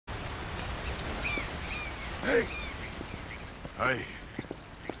Hey.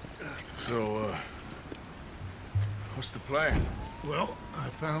 So, what's the plan? Well, I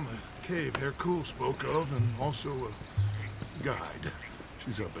found the cave Hercule spoke of, and also a guide.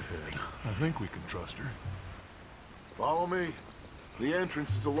 She's up ahead. I think we can trust her. Follow me. The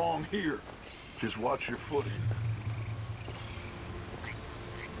entrance is along here. Just watch your footing.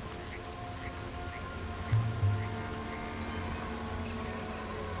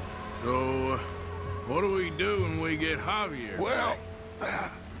 So, what do we do when we get Javier? Well,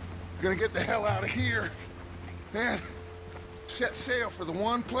 we're gonna get the hell out of here. And set sail for the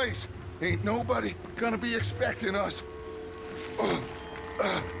one place ain't nobody gonna be expecting us.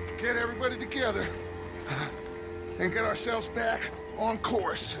 Get everybody together and get ourselves back on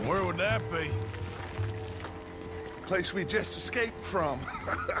course. Where would that be? Place we just escaped from.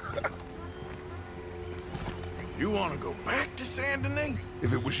 You want to go back to Saint Denis?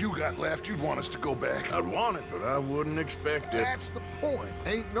 If it was you got left, you'd want us to go back. I'd want it, but I wouldn't expect it. That's the point.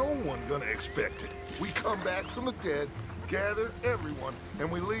 Ain't no one gonna expect it. We come back from the dead, gather everyone, and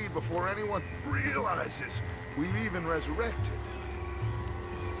we leave before anyone realizes we've even resurrected.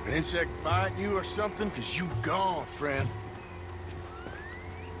 An insect biting you or something? Because you gone, friend.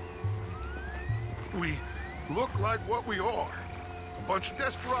 We look like what we are. A bunch of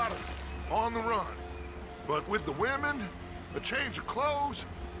desperados on the run. But with the women, a change of clothes,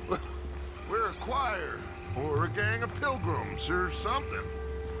 we're a choir, or a gang of pilgrims, or something.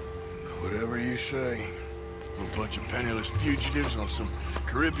 Whatever you say. A bunch of penniless fugitives on some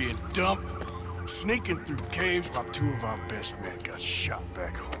Caribbean dump, sneaking through caves while two of our best men got shot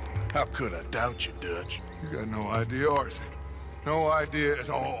back home. How could I doubt you, Dutch? You got no idea, Arthur. No idea at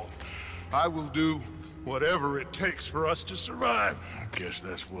all. I will do whatever it takes for us to survive. I guess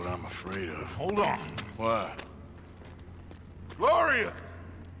that's what I'm afraid of. Hold on. Why? Gloria!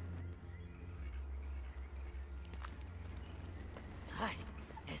 Ay,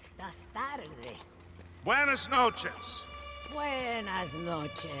 estás tarde. Buenas noches. Buenas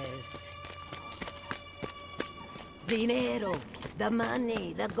noches. Dinero, the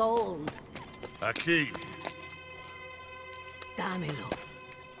money, the gold. Aquí. Dámelo.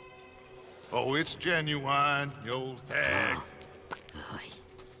 Oh, it's genuine, you old hag. Ay.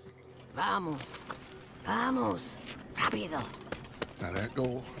 Vamos. Vamos. Rápido. Now that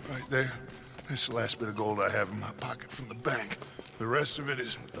gold right there, that's the last bit of gold I have in my pocket from the bank. The rest of it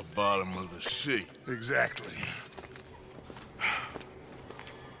is At the bottom of the sea. exactly.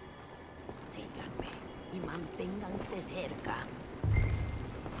 Síganme y manténganse cerca.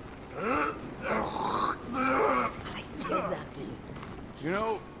 Ay, sí, de aquí. You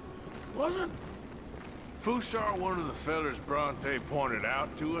know, wasn't Fusar one of the fellers Bronte pointed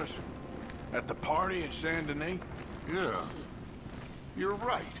out to us at the party in Saint Denis? Yeah, you're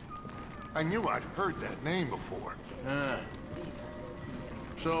right. I knew I'd heard that name before.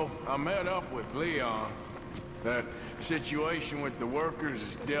 So, I met up with Leon. That situation with the workers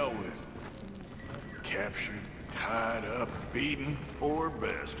is dealt with. Captured, tied up, beaten. Poor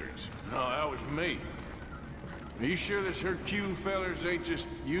bastards. No, that was me. Are you sure this Hercule fellers ain't just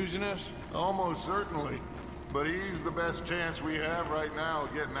using us? Almost certainly. But he's the best chance we have right now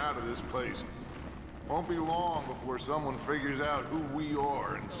of getting out of this place. Won't be long before someone figures out who we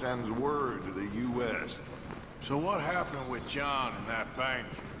are and sends word to the U.S. So what happened with John in that bank?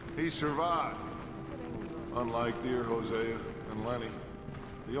 He survived. Unlike dear Hosea and Lenny.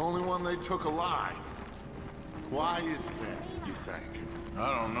 The only one they took alive. Why is that, you think?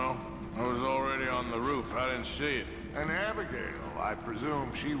 I don't know. I was already on the roof. I didn't see it. And Abigail, I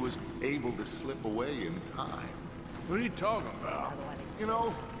presume she was able to slip away in time. What are you talking about? You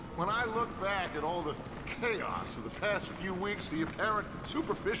know, when I look back at all the chaos of the past few weeks, the apparent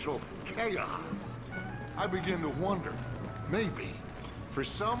superficial chaos, I begin to wonder, maybe, for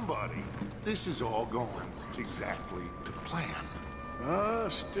somebody, this is all going exactly to plan.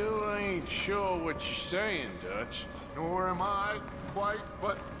 Still ain't sure what you're saying, Dutch. Nor am I, quite,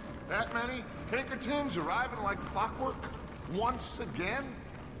 but that many Pinkertons arriving like clockwork, once again?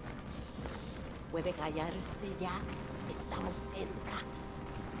 Puede callarse ya. Estamos cerca.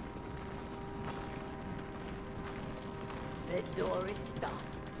 The door is stuck.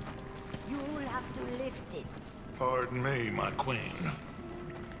 You'll have to lift it. Pardon me, my queen.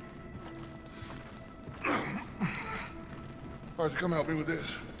 Arthur, come help me with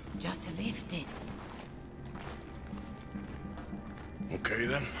this. Just lift it. Okay,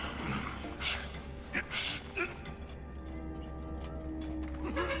 then.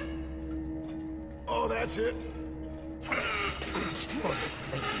 Oh, that's it?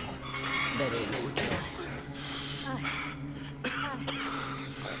 Very mucho.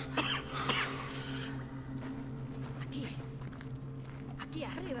 Aquí.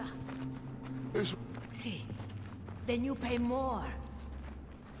 see. Then you pay more.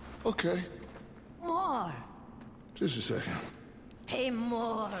 Okay, More. just a second. Pay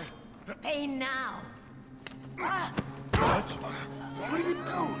more. Pay now. Ah! Dutch? What are you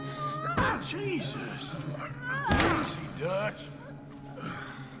doing? Jesus. Easy, Dutch.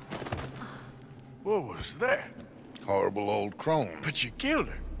 What was that? Horrible old crone. But you killed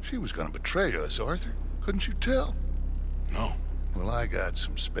her. She was gonna betray us, Arthur. Couldn't you tell? No. Well, I got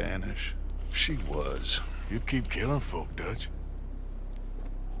some Spanish. She was. You keep killing folk, Dutch.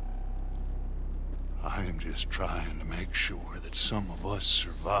 I am just trying to make sure that some of us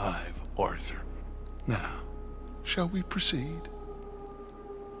survive, Arthur. Now, shall we proceed?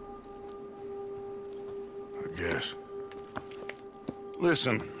 I guess.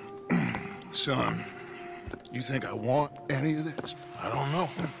 Listen, son, you think I want any of this? I don't know.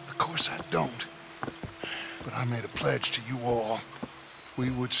 Of course I don't. But I made a pledge to you all.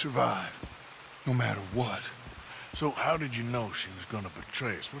 We would survive, no matter what. So how did you know she was gonna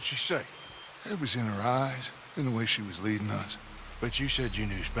betray us? What'd she say? It was in her eyes, in the way she was leading us. But you said you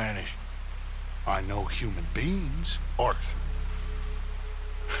knew Spanish. I know human beings, Arthur.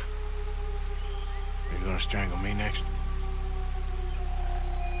 Are you gonna strangle me next?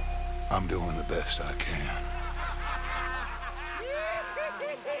 I'm doing the best I can.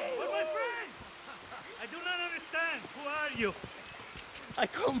 But my friend! I do not understand. Who are you? I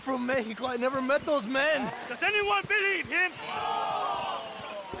come from Mexico. I never met those men. Does anyone believe him?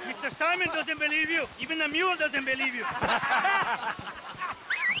 Mr. Simon doesn't believe you. Even the mule doesn't believe you.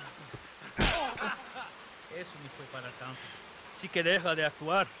 Eso ni fue para tanto. Sí que deja de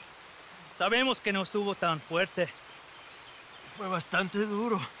actuar. Sabemos que no estuvo tan fuerte. Fue bastante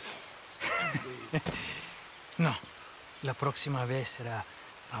duro. No, la próxima vez será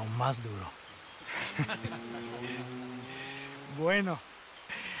aún más duro. Bueno,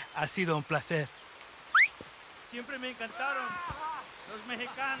 ha sido un placer. Siempre me encantaron los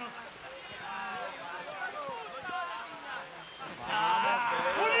mexicanos.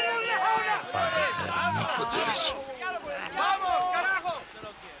 Enough of this.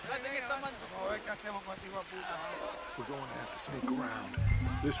 We're going to have to sneak around.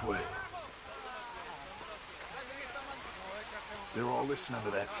 This way. They're all listening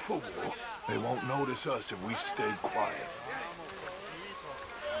to that fool. They won't notice us if we stay quiet.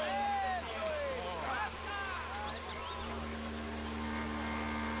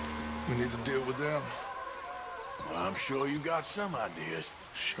 We need to deal with them. Well, I'm sure you got some ideas.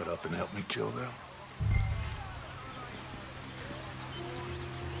 Shut up and help me kill them.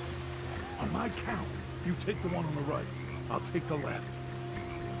 On my count, you take the one on the right. I'll take the left.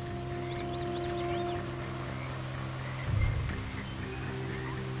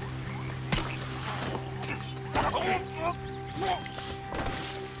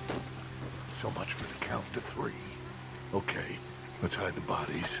 So much for the count to 3. Okay, let's hide the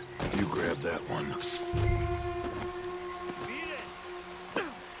bodies. You grab that one. Miren,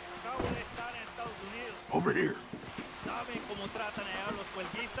 acabo de estar en Estados Unidos. Over here. ¿Saben cómo tratan a los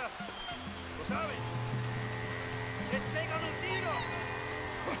huelguistas? ¿Lo saben? ¡Les pegan un tiro!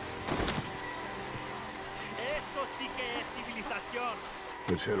 Esto sí que es civilización.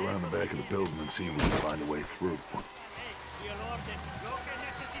 Let's head around the back of the building and see if we can find a way through. Hey, y el orden, lo que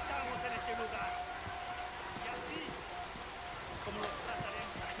necesitamos en este lugar. Y así, como los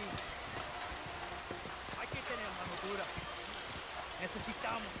trataremos aquí. Hay que tener mano dura.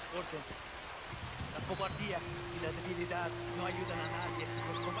 Necesitamos orden. La cobardía y la debilidad no ayudan a nadie.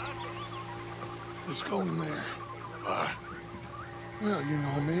 Los cobardes. Let's go in there. Well, you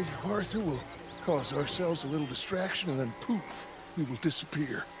know me. Arthur will cause ourselves a little distraction and then poof, we will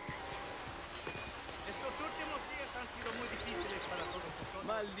disappear. Estos últimos días han sido muy difíciles para todos nosotros.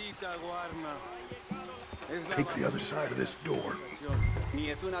 Maldita Guarna. Take the other side of this door. Ni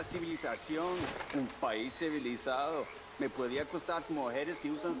es una civilización, un país civilizado. Me podría costar mujeres que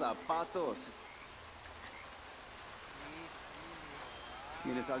usan zapatos.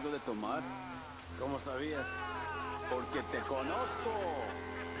 ¿Tienes algo de tomar? ¿Cómo sabías? Porque te conozco.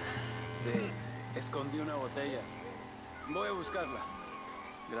 Sí, escondí una botella. Voy a buscarla.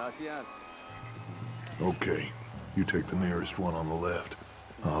 Gracias. Okay, you take the nearest one on the left.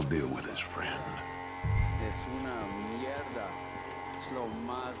 I'll deal with his friend. Es una mierda. Es lo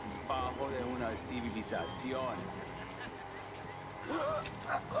más bajo de una civilización.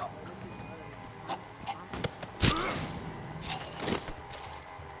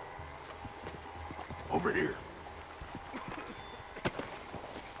 Over here.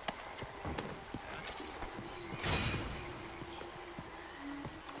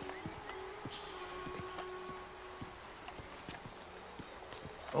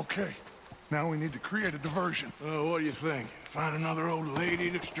 Okay, Now we need to create a diversion. What do you think? Find another old lady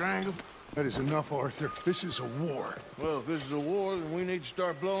to strangle? That is enough, Arthur. This is a war. Well, if this is a war, then we need to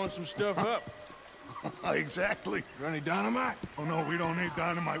start blowing some stuff up. Exactly. Got any dynamite? Oh, no, we don't need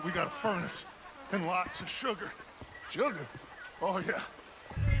dynamite. We got a furnace. And lots of sugar. Sugar? Oh, yeah.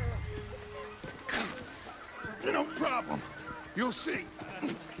 No problem. You'll see.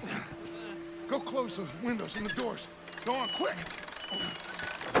 Go close the windows and the doors. Go on, quick.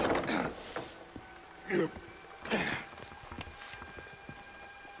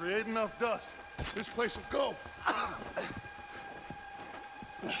 Create enough dust. This place will go.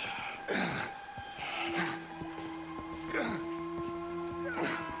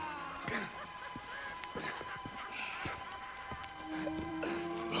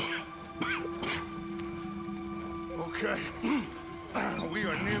 Okay. We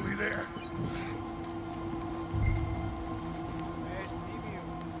are nearly there.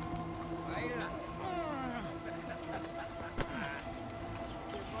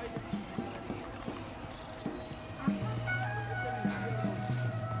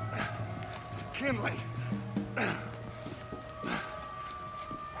 Kindling.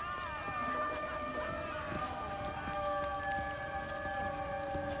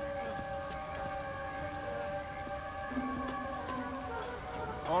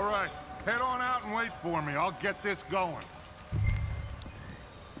 All right, head on out and wait for me. I'll get this going.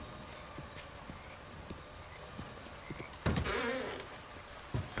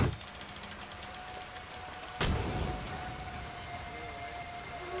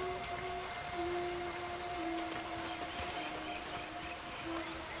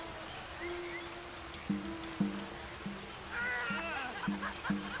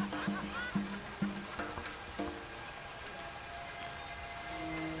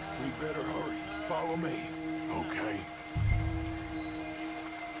 We better hurry. Follow me. Okay.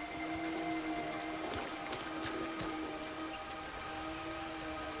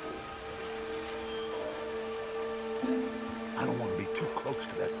 I don't want to be too close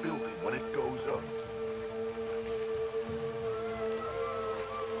to that building when it goes up.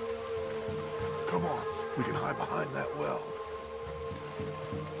 Come on, we can hide behind that well.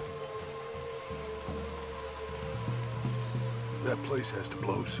 That place has to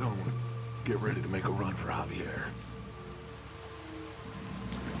blow soon. Get ready to make a run for Javier.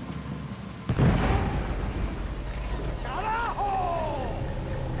 ¡Carajo!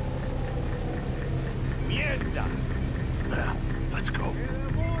 ¡Mierda! Now, let's go.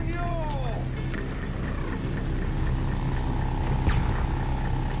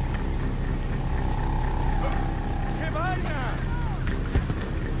 ¡Qué vaina!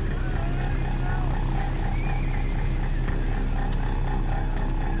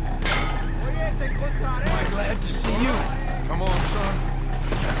 Oye, te encontraré. Glad to see you. Come on, son.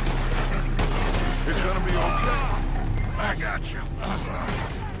 It's gonna be okay. I got you. Come on.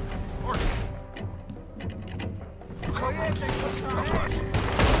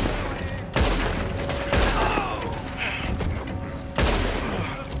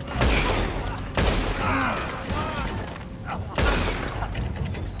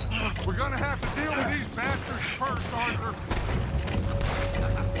 We're gonna have to deal with these bastards first, Arthur.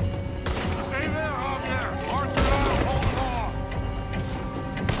 Stay there, Javier. Arthur and I'll hold them off.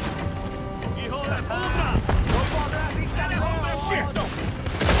 ¡Hijo de puta! ¡No podrás instalar el cierto!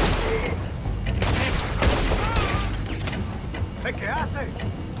 ¿Qué hace?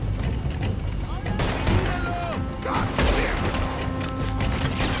 God damn.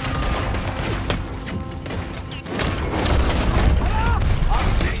 I'll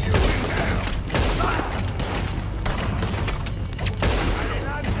see you in hell.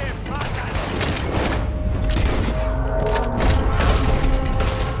 ¡Adelante, mátalo!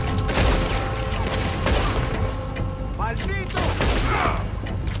 ¡Maldito!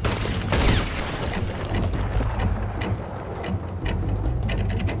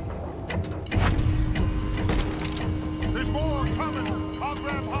 There's more coming. I'll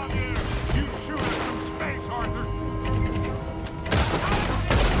grab Javier. You shoot at some space, Arthur.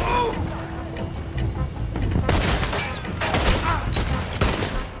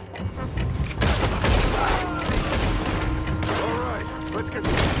 All right, let's get the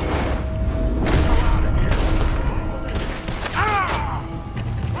hell out of here.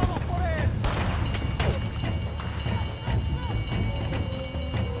 ¡Vamos por él!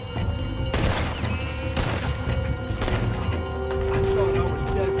 I thought I was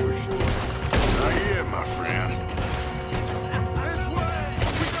dead for sure. Not yet, my friend. This way.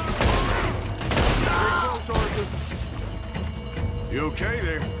 We gotta hurry. Stay close, Arthur. You okay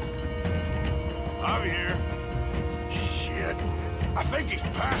there? Javier. Shit. I think he's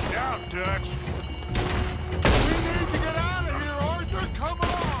passed out, Dutch. We need to get out of here, Arthur! Come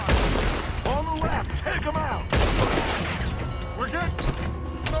on! On the left, take him out! We're getting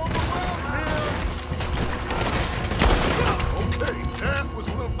overwhelmed here! Okay, that was a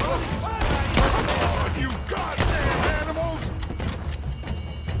little close. Come on, you goddamn animals!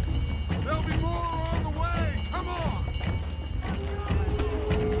 There'll be more on the way! Come on!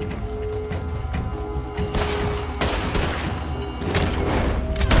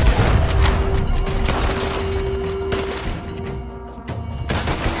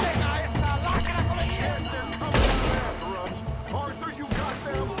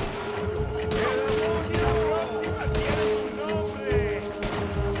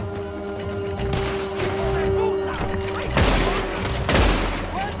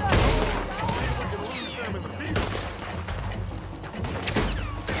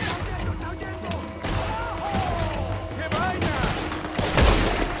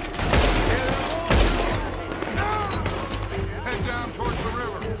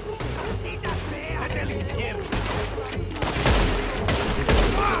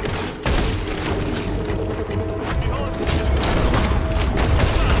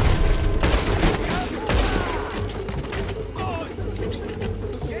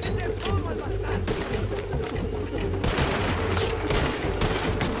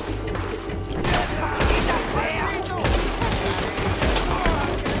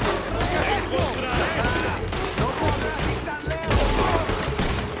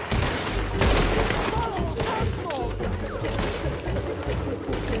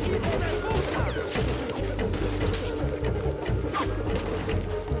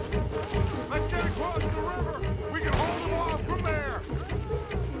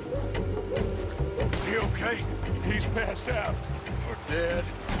 He's passed out. Or dead.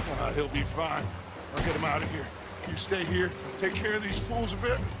 He'll be fine. I'll get him out of here. You stay here, take care of these fools a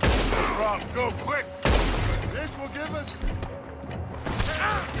bit. No problem. Go quick! This will give us...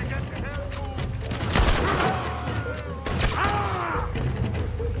 to get the hair cool.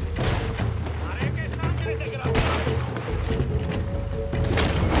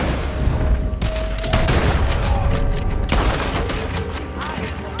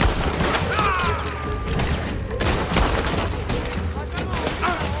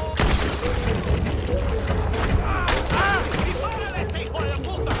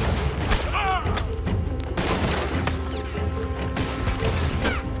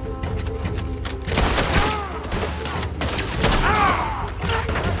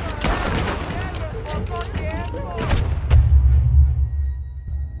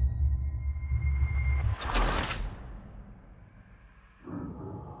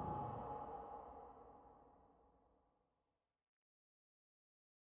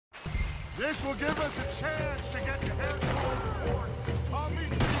 This will give us a chance to get the hair cool. I'll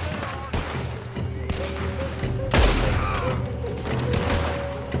meet you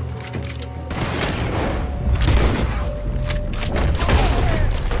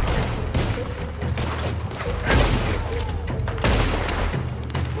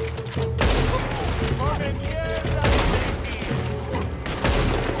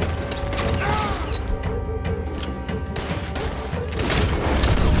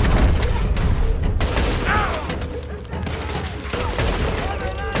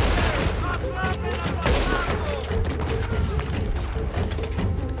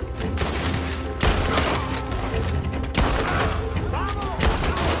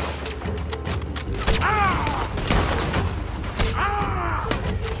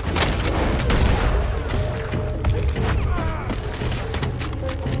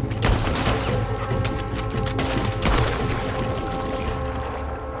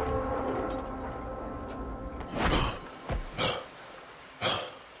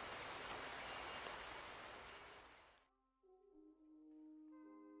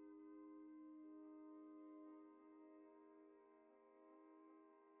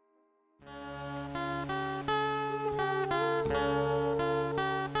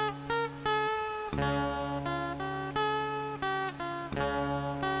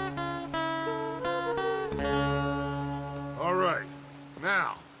there,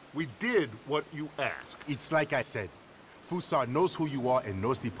 we did what you asked. It's like I said. Fussar knows who you are and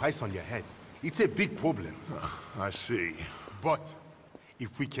knows the price on your head. It's a big problem. I see. But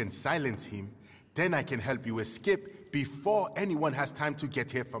if we can silence him, then I can help you escape before anyone has time to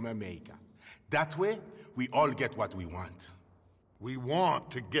get here from America. That way, we all get what we want. We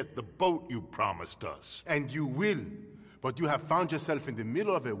want to get the boat you promised us. And you will. But you have found yourself in the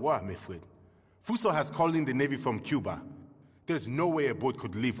middle of a war, my friend. Fussar has called in the Navy from Cuba. There's no way a boat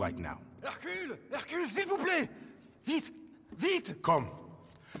could leave right now. Hercule! Hercule, s'il vous plaît! Vite! Vite! Come.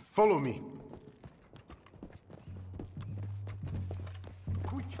 Follow me.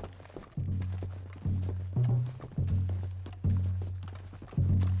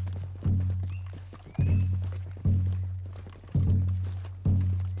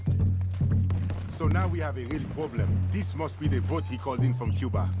 So now we have a real problem. This must be the boat he called in from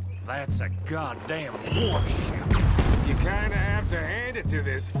Cuba. That's a goddamn warship. You kinda have to hand it to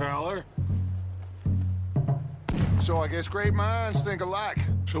this feller. So I guess great minds think alike.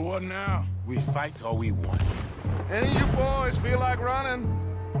 So what now? We fight or we won. Any of you boys feel like running?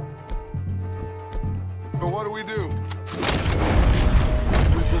 But what do?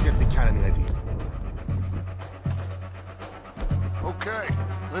 We'll go get the cannon ready. Okay,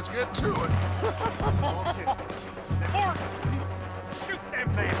 let's get to it. Morris! Shoot them,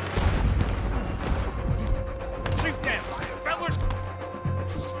 man! Shoot them, fellas!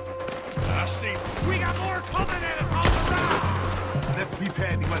 I see. We got more coming at us on the ride! Let's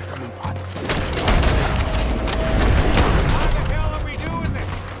prepare the welcoming party. How the hell are we doing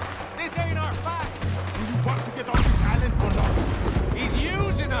this? This ain't our fight. Do you want to get off this island or not? He's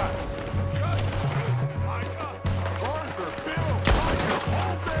using us. Arthur, Bill,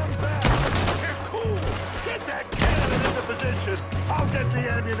 hold them back! They're cool! Get that cannon into position! I'll get the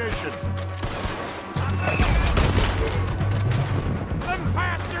ammunition! Them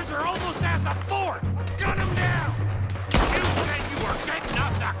bastards are almost at the fort! Gun them down! You said you were getting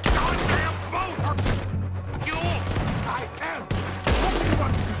us a goddamn boat! Fuel! I am! What do you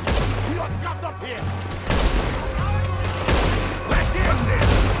want to do? We are trapped up here! Let's end this!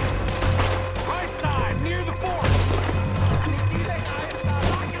 Right side, near the fort!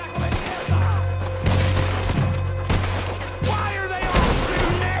 Why are they all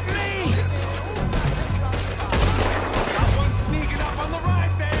shooting at me? Got one sneaking up on the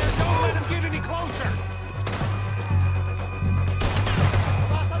right there. Don't let him get any closer.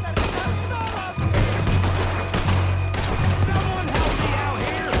 Someone help me out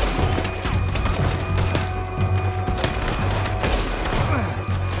here!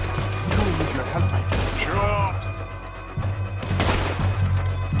 You need your help, my friend. Sure.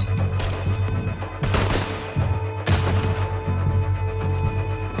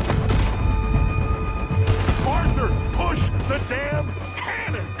 Arthur, push the damn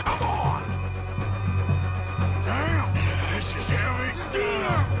cannon! Come on! Damn, this is heavy.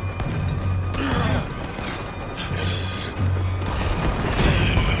 Damn!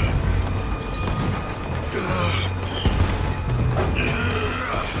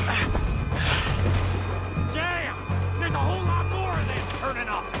 There's a whole lot more of them turning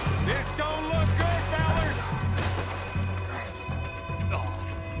up! This don't look good, fellas. Oh,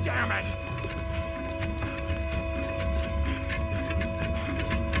 damn it!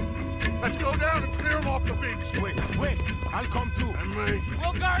 Let's go down and clear them off the beach! Wait, I'll come too. And me.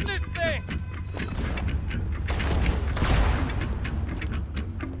 We'll guard this thing.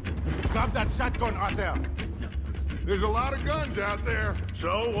 Grab that shotgun, Arthur. There's a lot of guns out there.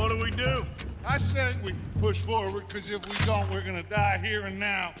 So, what do we do? I say we push forward, because if we don't, we're gonna die here and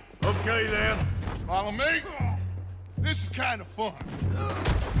now. Okay, then. Follow me? This is kind of fun.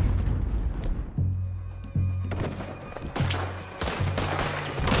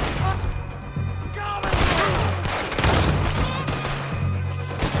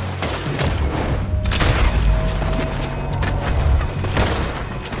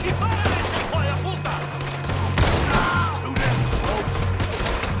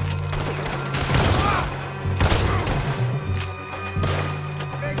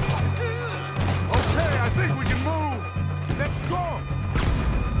 Okay, I think we can move. Let's go.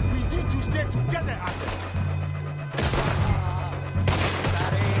 We need to stay together, Arthur.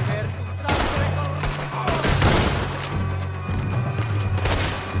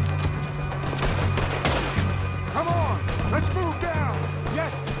 Come on, let's move down.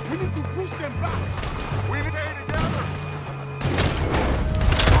 Yes, we need to push them back. We need to stay together.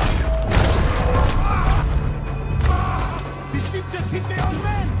 The ship just hit their own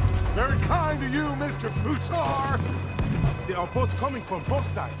men. Very kind of you, Mr. Fusar. There are boats coming from both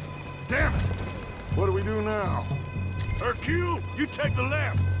sides. Damn it. What do we do now? Hercule, you take the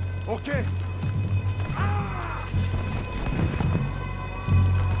left. Okay.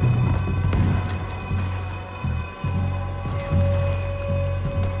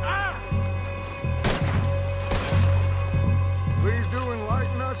 Please do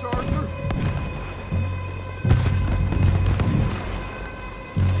enlighten us, Arthur.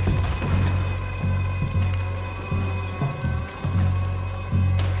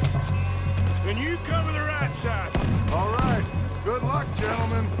 And you cover the right side. All right. Good luck,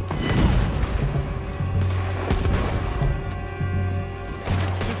 gentlemen.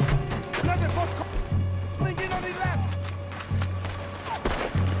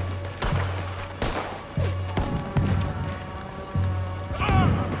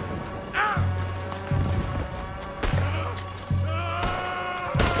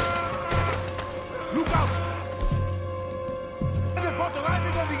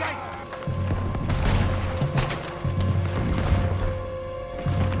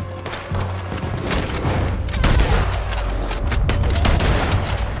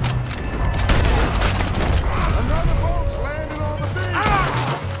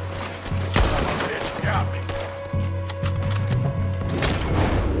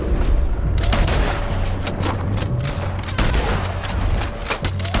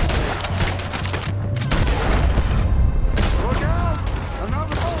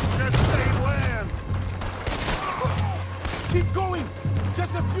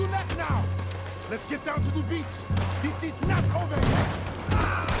 you left now? Let's get down to the beach. This is not over yet.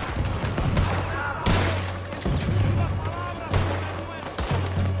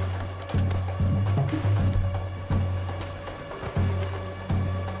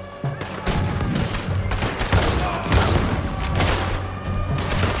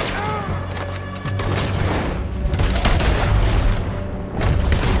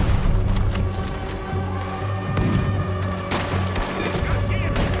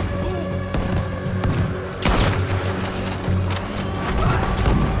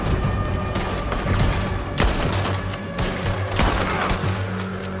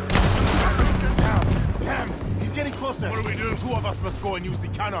 What do we do? Two of us must go and use the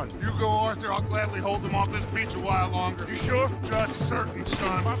cannon. You go, Arthur. I'll gladly hold them off this beach a while longer. You sure? Just certain,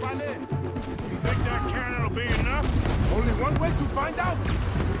 son. You think that cannon will be enough? Only one way to find out.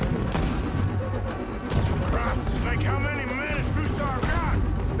 Christ's sake, how many men has Fusar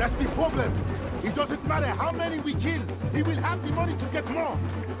got? That's the problem. It doesn't matter how many we kill. He will have the money to get more.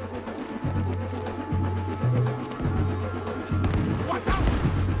 Watch out!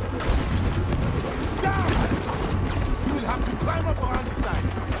 Down! You will have to climb up around the side.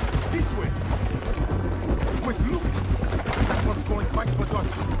 This way. Wait, look! That one's going back for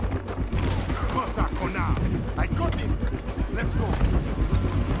Dutch. Cosa connard! I got him! Let's go!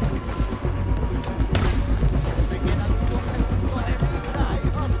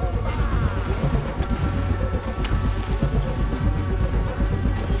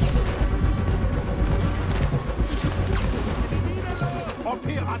 Up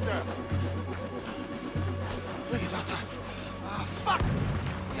here, Arthur! Please, Arthur. Fuck!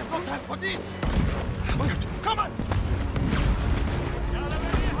 We have no time for this! We have to... Come on!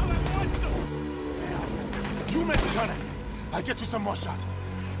 You make the cannon. I'll get you some more shot.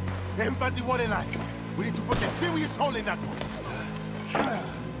 Everybody, what and I. We need to put a serious hole in that boat.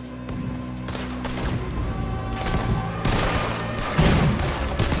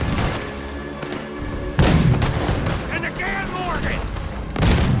 And again, Morgan!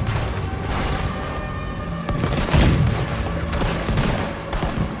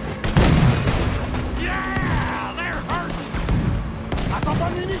 Yeah! They're hurt! Out of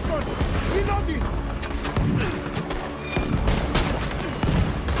ammunition! Reloading!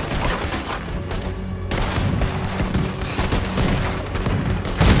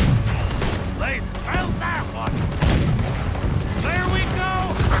 They felt that one! There we go!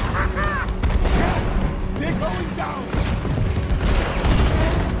 Yes! They're going down!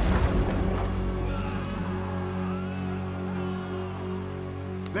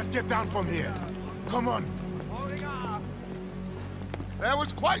 Let's get down from here. Come on. That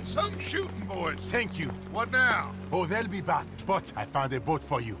was quite some shooting, boys. Thank you. What now? Oh, they'll be back. But I found a boat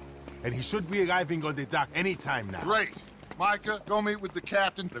for you. And he should be arriving on the dock any time now. Great. Micah, go meet with the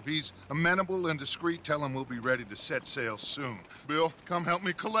captain. If he's amenable and discreet, tell him we'll be ready to set sail soon. Bill, come help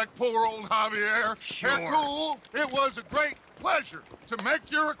me collect poor old Javier. Sure. Cool. It was a great pleasure to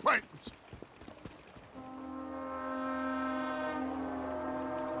make your acquaintance.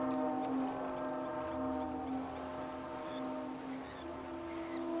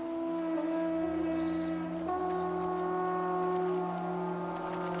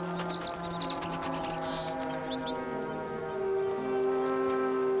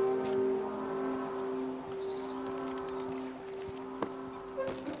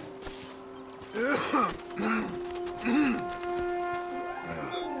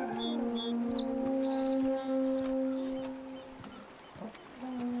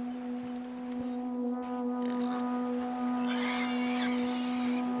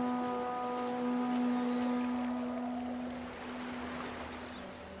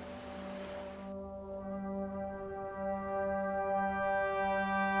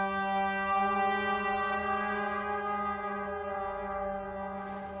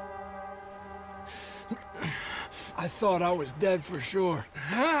 I thought I was dead for sure.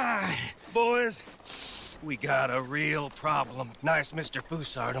 Boys, we got a real problem. Nice Mr.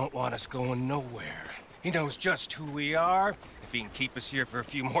 Fusar don't want us going nowhere. He knows just who we are. If he can keep us here for a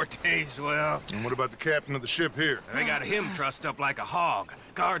few more days, well... And what about the captain of the ship here? They got him trussed up like a hog.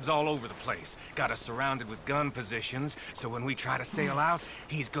 Guards all over the place. Got us surrounded with gun positions, so when we try to sail out,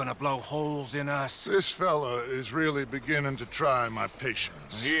 he's gonna blow holes in us. This fella is really beginning to try my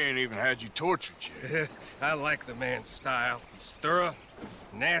patience. He ain't even had you tortured yet. I like the man's style. He's thorough,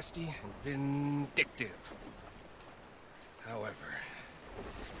 nasty, and vindictive. However,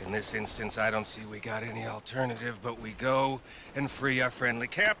 in this instance, I don't see we got any alternative, but we go and free our friendly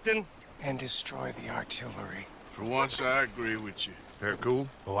captain and destroy the artillery. For once, I agree with you. Hair cool?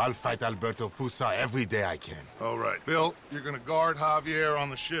 Oh, I'll fight Alberto Fusa every day I can. All right. Bill, you're gonna guard Javier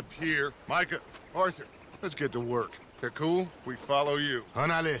on the ship here. Micah, Arthur, let's get to work. Hair cool? We follow you.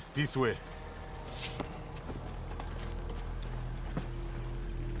 Anale, this way.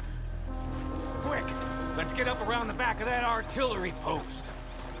 Quick! Let's get up around the back of that artillery post.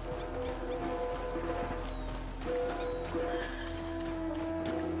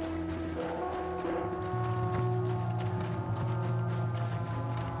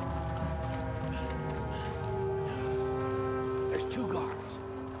 There's 2 guards.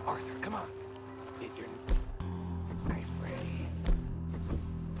 Arthur, come on. Get your knife ready.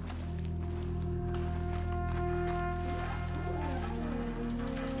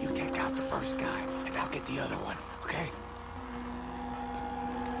 You take out the first guy, and I'll get the other one, okay?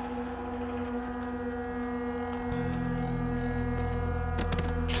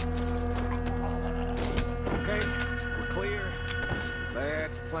 Okay, we're clear.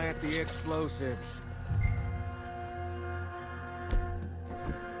 Let's plant the explosives.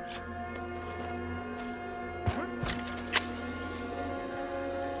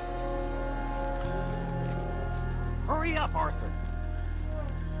 Hurry up, Arthur!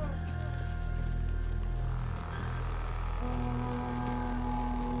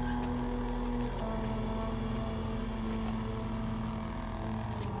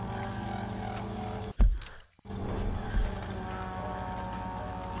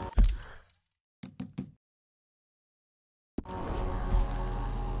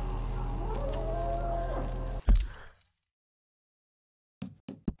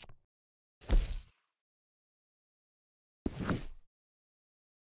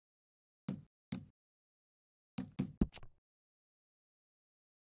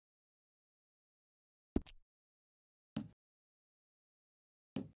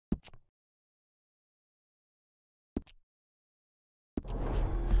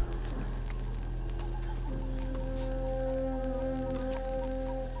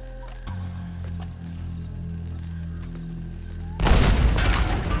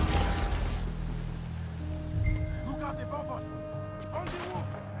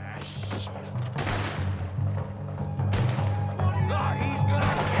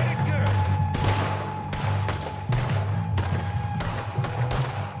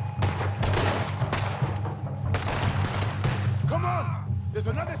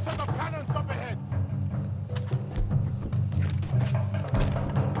 There's another set of cannons up ahead.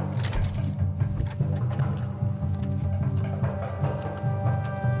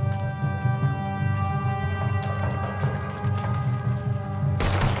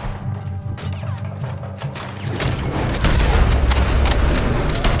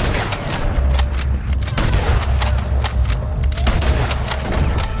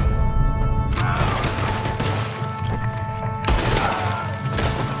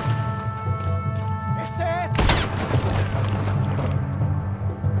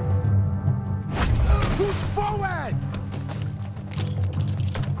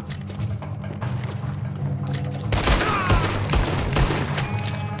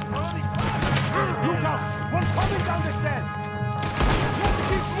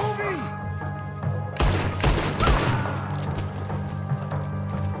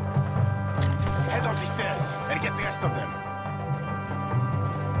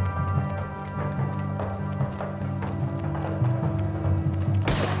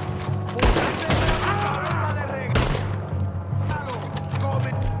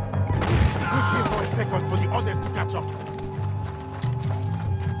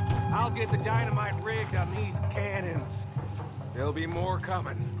 I'll get the dynamite rigged on these cannons. There'll be more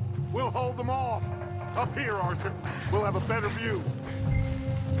coming. We'll hold them off. Up here, Arthur. We'll have a better view.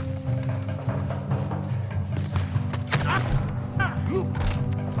 Look!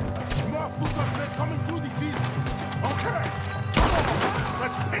 More Fusa's men coming through the fields. Okay. Come on.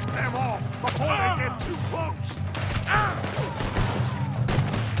 Let's pick them off before they get too close.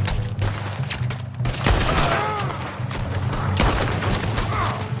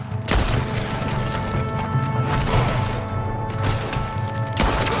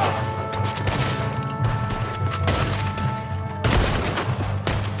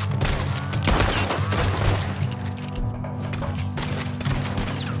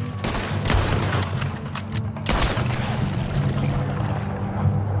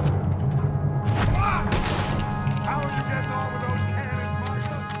 How are you getting on with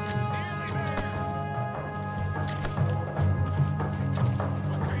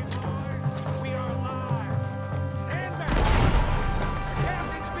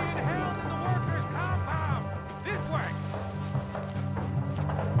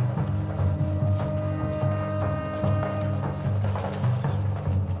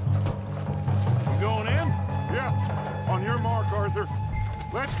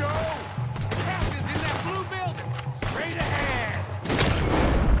go! The captain's in that blue building! Straight ahead!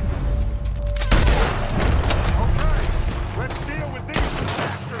 Okay, let's deal with these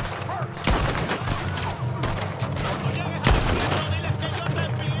bastards first!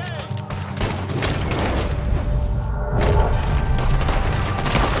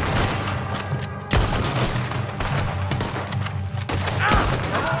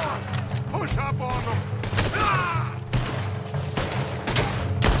 Push up on them!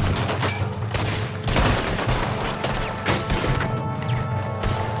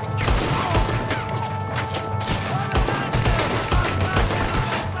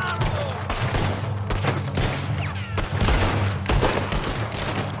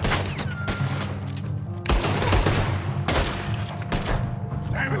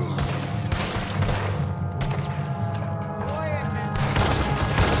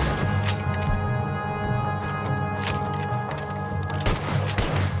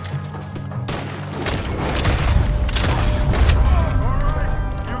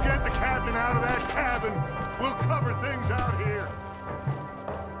 We'll cover things out here.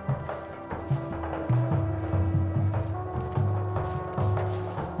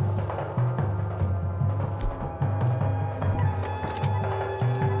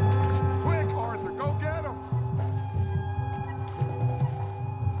 Quick, Arthur, go get him.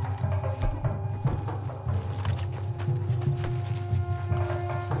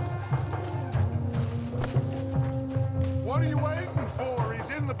 What are you waiting for? He's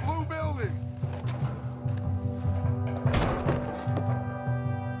in the blue building.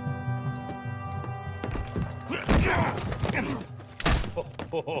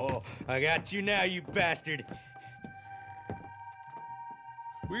 Oh, I got you now, you bastard.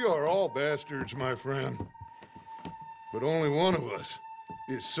 We are all bastards, my friend. But only one of us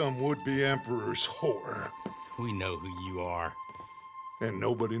is some would-be emperor's whore. We know who you are. And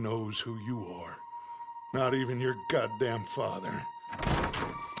nobody knows who you are. Not even your goddamn father.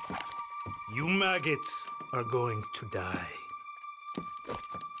 You maggots are going to die.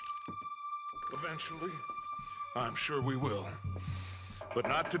 Eventually, I'm sure we will. But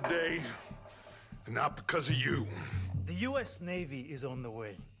not today, and not because of you. The U.S. Navy is on the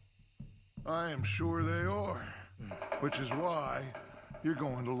way. I am sure they are. Which is why you're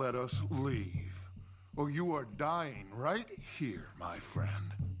going to let us leave. Or you are dying right here, my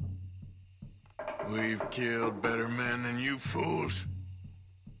friend. We've killed better men than you fools.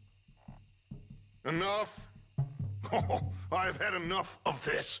 Enough? Oh, I've had enough of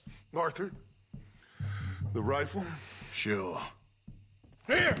this. Arthur? The rifle? Sure.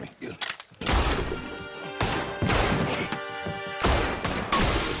 Here!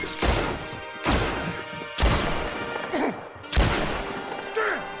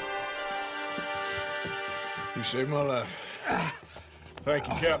 You saved my life. Thank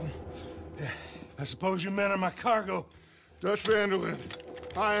you, Captain. I suppose you men are my cargo. Dutch Vanderlyn,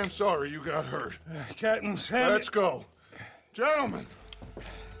 I am sorry you got hurt. Captain Sam. Let's go. Gentlemen!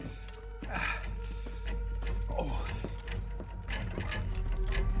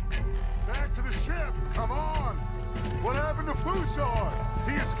 Back to the ship. Come on. What happened to Fusar?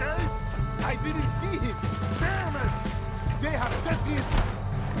 He escaped? I didn't see him. Damn it! They have sent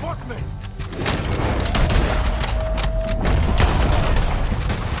reinforcements.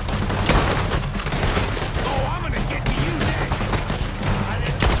 Oh, I'm gonna get to you next!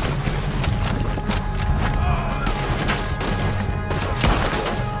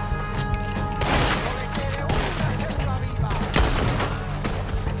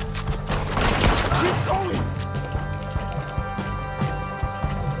 Keep going!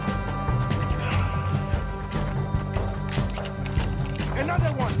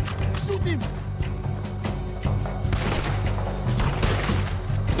 Another one! Shoot him!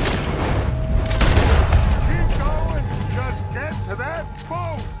 Keep going. Just get to that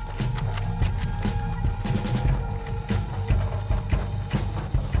boat.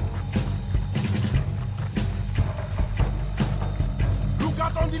 Look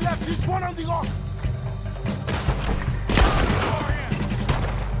out on the left, this one on the rock!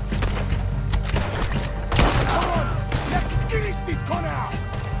 Come on, let's finish this corner!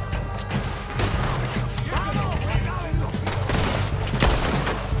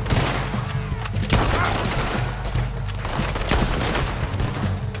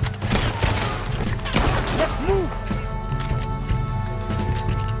 Let's move!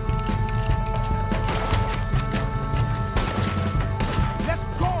 Let's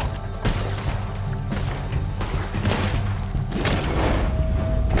go!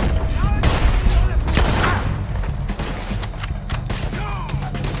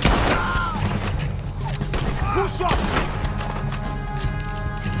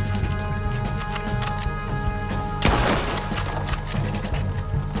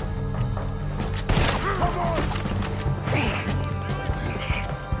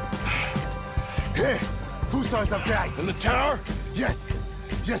 members of the IT. In the tower? Yes.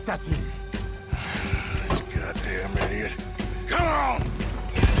 Yes, that's him. This goddamn idiot. Come on!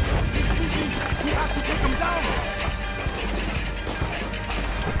 He's shooting. We have to take him down.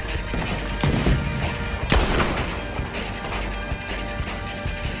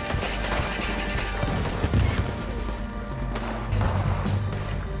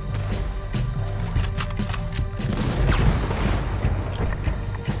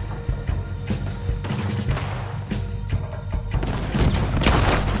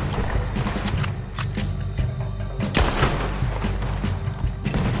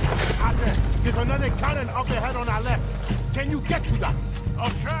 There's another cannon up ahead on our left. Can you get to that? I'll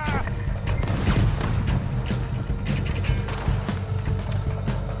try.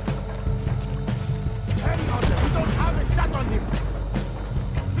 Hurry, Arthur. We don't have a shot on him.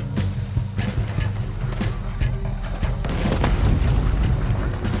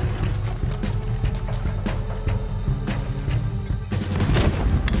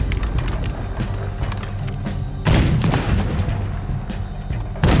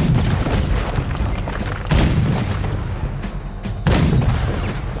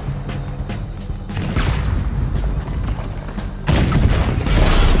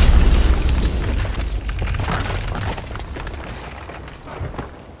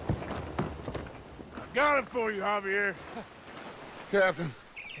 Got it for you, Javier. Captain,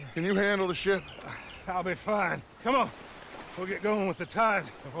 can you handle the ship? I'll be fine. Come on. We'll get going with the tide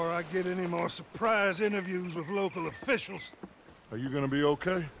before I get any more surprise interviews with local officials. Are you gonna be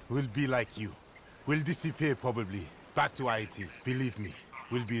okay? We'll be like you. We'll disappear probably. Back to IT. Believe me,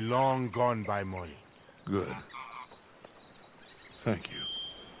 we'll be long gone by morning. Good. Thank you.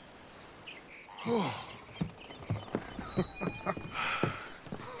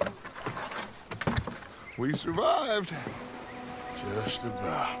 We survived. Just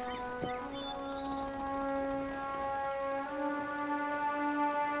about.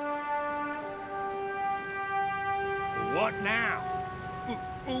 What now?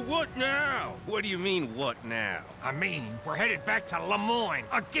 What now? What do you mean, what now? I mean, we're headed back to Lemoyne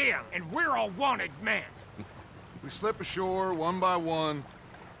again, and we're all wanted men. We slip ashore one by one,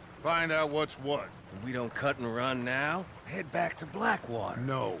 find out what's what. We don't cut and run now? Head back to Blackwater.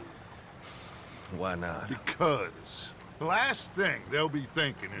 No, Why not? because the last thing they'll be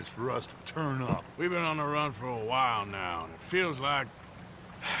thinking is for us to turn up. We've been on the run for a while now, and it feels like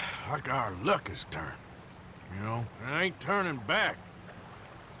our luck has turned. You know, it ain't turning back.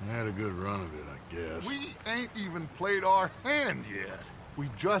 We had a good run of it, I guess. We ain't even played our hand yet. We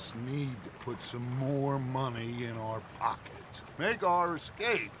just need to put some more money in our pockets. Make our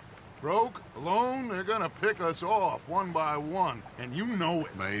escape. Broke, alone, they're gonna pick us off one by one, and you know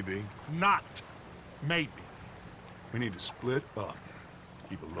it. Maybe. Not maybe. We need to split up.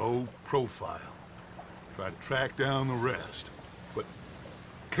 Keep a low profile. Try to track down the rest. But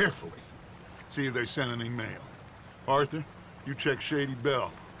carefully. See if they send any mail. Arthur, you check Shady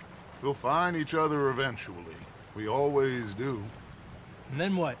Bell. We'll find each other eventually. We always do. And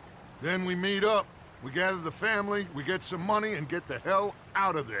then what? Then we meet up. We gather the family, we get some money, and get the hell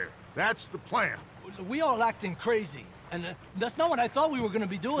out of there. That's the plan. We all acting crazy. And that's not what I thought we were gonna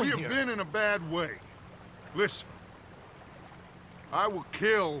be doing We here. have been in a bad way. Listen. I will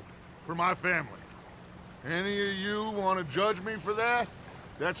kill for my family. Any of you want to judge me for that?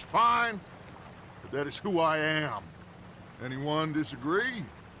 That's fine. But that is who I am. Anyone disagree?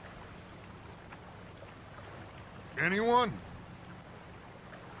 Anyone?